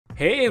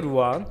Hey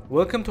everyone,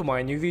 welcome to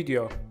my new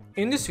video.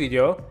 In this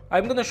video,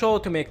 I'm gonna show how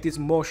to make these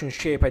motion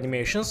shape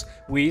animations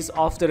with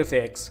After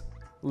Effects.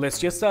 Let's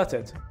get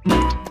started.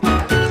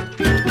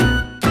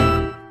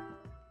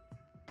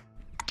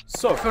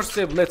 So first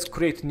step, let's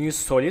create new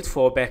solid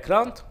for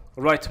background.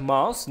 Right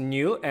mouse,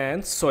 new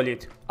and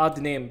solid.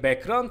 Add name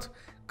background,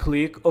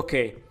 click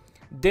OK.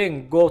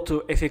 Then go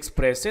to FX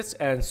presets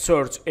and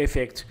search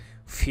effect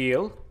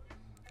fill.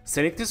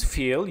 Select this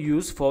fill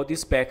used for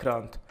this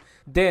background.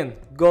 Then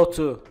go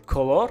to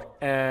color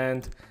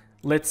and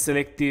let's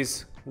select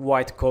this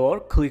white color,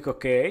 click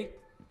OK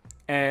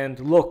and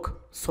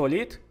lock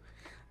solid.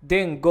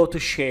 Then go to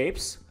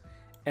shapes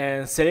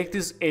and select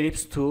this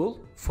ellipse tool.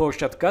 For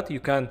shortcut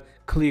you can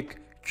click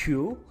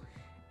Q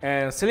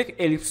and select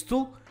ellipse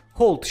tool,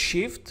 hold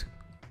shift.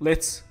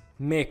 Let's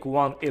make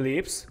one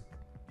ellipse,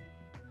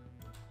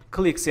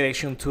 click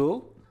selection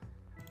tool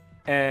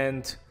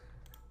and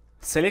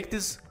select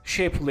this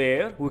shape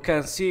layer. We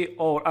can see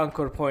our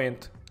anchor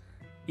point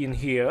in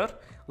here.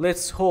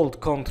 Let's hold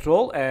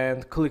Ctrl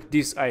and click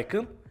this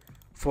icon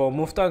for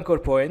move the anchor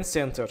point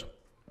center.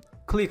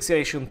 Click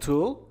selection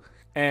tool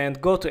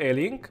and go to a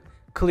link,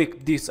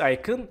 click this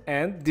icon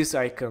and this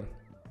icon.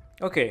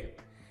 Okay,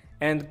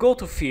 and go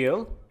to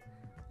fill.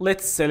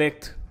 Let's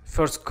select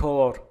first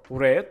color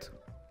red,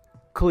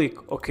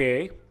 click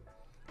OK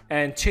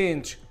and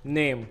change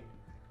name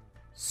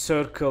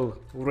circle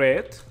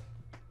red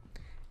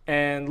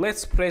and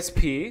let's press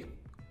P,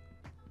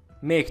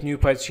 make new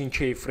position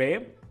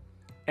keyframe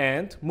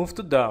and move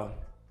to down.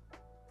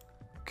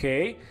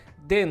 Okay,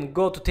 then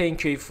go to 10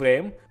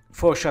 keyframe.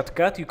 For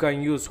shortcut you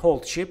can use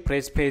hold shift,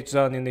 press page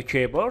down in the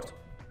keyboard.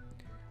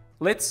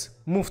 Let's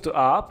move to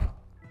up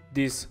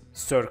this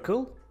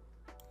circle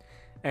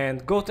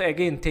and go to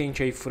again 10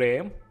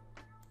 keyframe,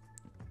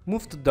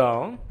 move to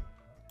down,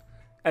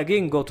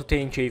 again go to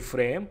 10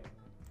 keyframe,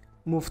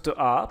 move to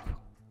up,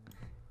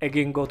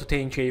 again go to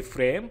 10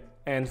 keyframe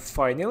and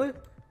finally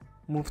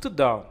move to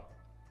down.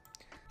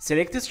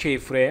 Select these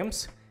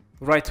keyframes,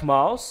 right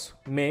mouse,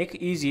 make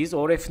ease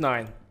or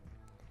F9.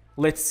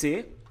 Let's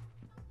see.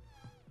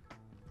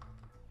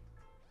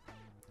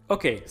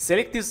 Okay,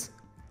 select these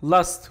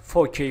last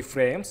 4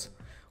 keyframes,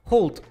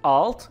 hold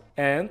Alt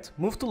and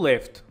move to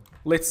left.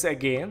 Let's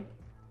again.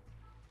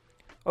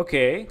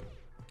 Okay,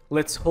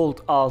 let's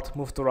hold Alt,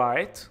 move to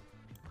right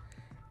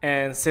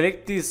and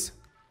select these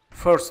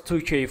first 2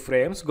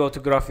 keyframes, go to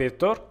graph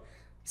editor,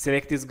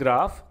 select this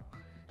graph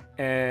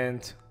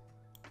and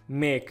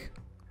make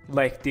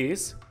like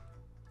this.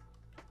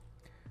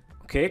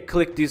 Okay,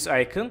 click this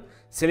icon,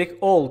 select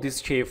all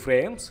these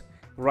keyframes,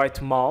 right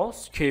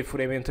mouse,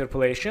 keyframe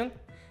interpolation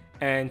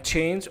and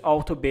change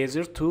auto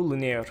bezier to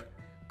linear.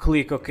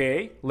 Click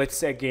OK.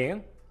 Let's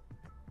again.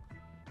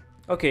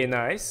 Okay,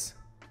 nice.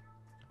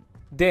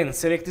 Then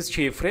select these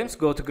keyframes,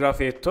 go to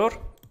graph editor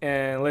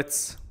and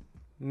let's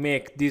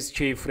make these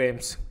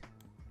keyframes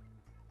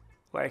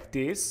like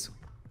this.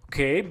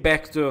 Okay,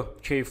 back to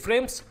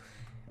keyframes.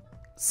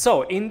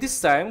 So in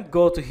this time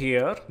go to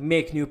here,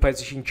 make new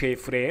position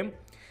keyframe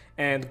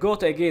and go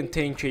to again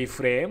 10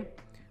 keyframe,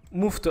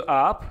 move to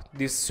up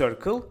this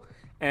circle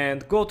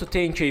and go to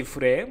 10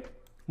 keyframe,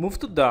 move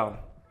to down.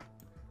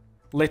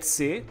 Let's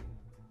see.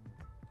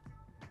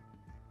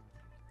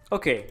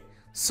 Okay,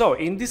 so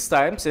in this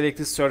time select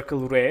this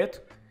circle red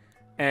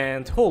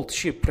and hold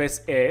shift,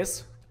 press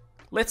S.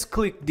 Let's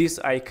click this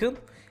icon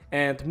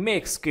and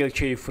make scale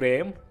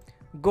keyframe.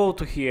 Go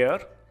to here,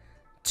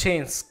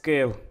 change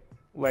scale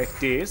like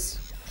this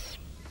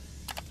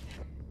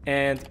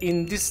and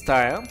in this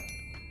time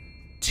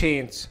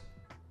change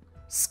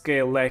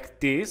scale like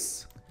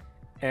this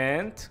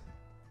and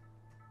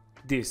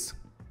this.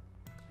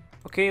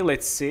 Okay,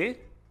 let's see.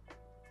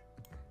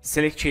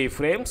 Select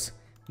keyframes,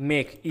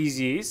 make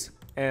ease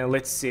and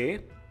let's see.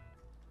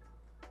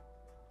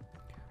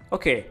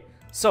 Okay,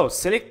 so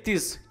select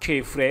these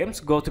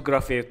keyframes, go to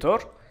graph editor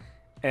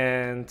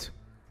and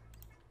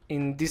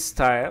in this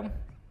time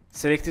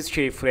select these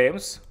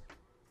keyframes,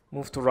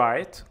 move to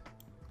right.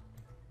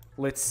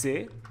 Let's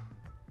see.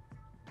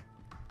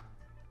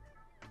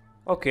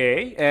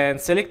 Okay, and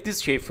select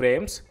these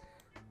keyframes,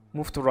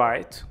 move to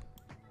right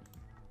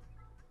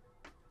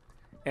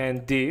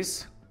and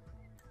this,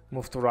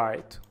 move to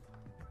right.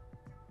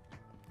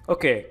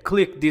 Okay,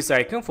 click this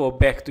icon for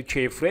back to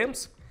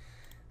keyframes.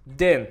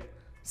 Then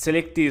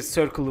select this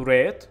circle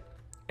red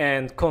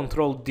and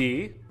Ctrl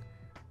D.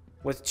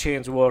 Let's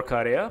change work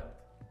area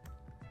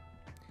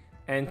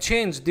and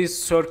change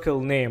this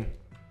circle name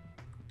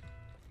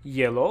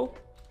yellow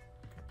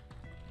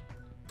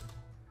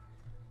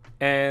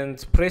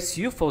and press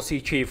U for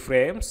C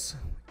keyframes.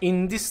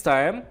 In this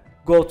time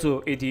go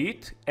to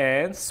edit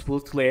and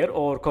split layer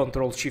or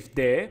Ctrl Shift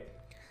D,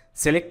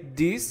 select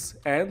this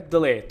and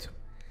delete.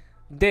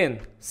 Then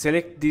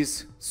select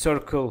this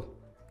circle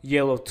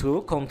yellow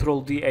to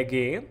Ctrl D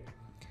again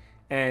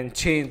and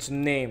change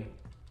name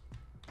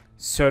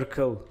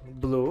circle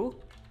blue,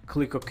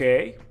 click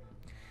OK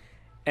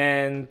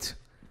and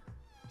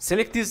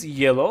select this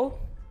yellow,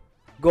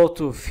 go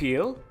to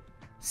fill,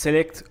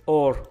 select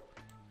or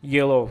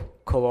yellow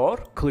color,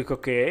 click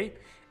OK,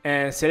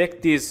 and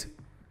select this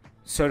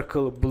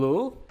circle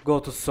blue, go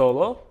to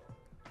solo,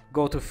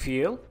 go to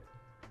fill,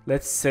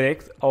 let's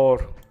select our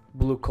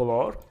blue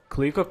color,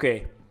 click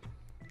OK.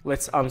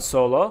 Let's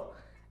unsolo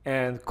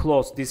and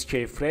close these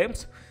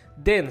keyframes.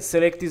 Then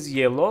select this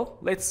yellow,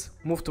 let's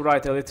move to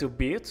right a little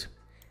bit,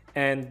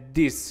 and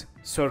this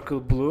circle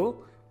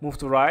blue, move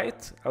to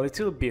right a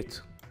little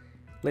bit.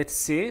 Let's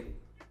see.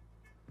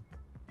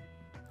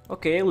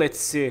 Okay, let's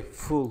see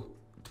full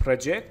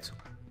project.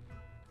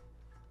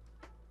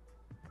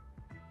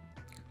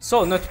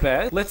 So not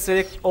bad. Let's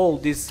select all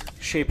these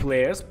shape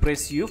layers,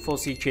 press U for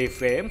see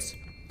keyframes,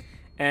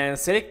 and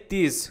select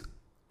these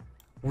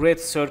red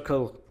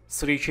circle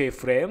 3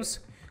 keyframes,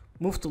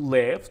 move to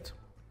left,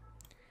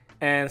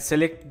 and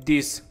select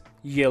this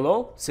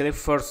yellow, select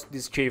first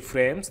these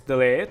keyframes,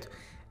 delete,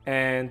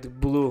 and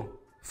blue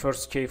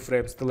first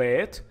keyframes,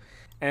 delete,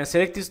 and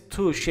select these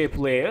 2 shape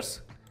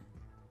layers,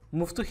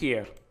 move to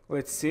here.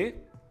 Let's see.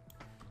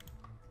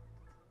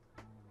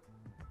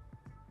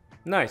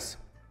 Nice.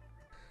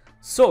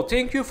 So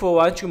thank you for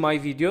watching my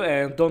video,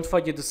 and don't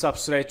forget to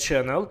subscribe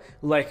channel,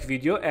 like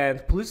video,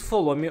 and please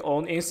follow me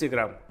on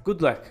Instagram.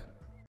 Good luck.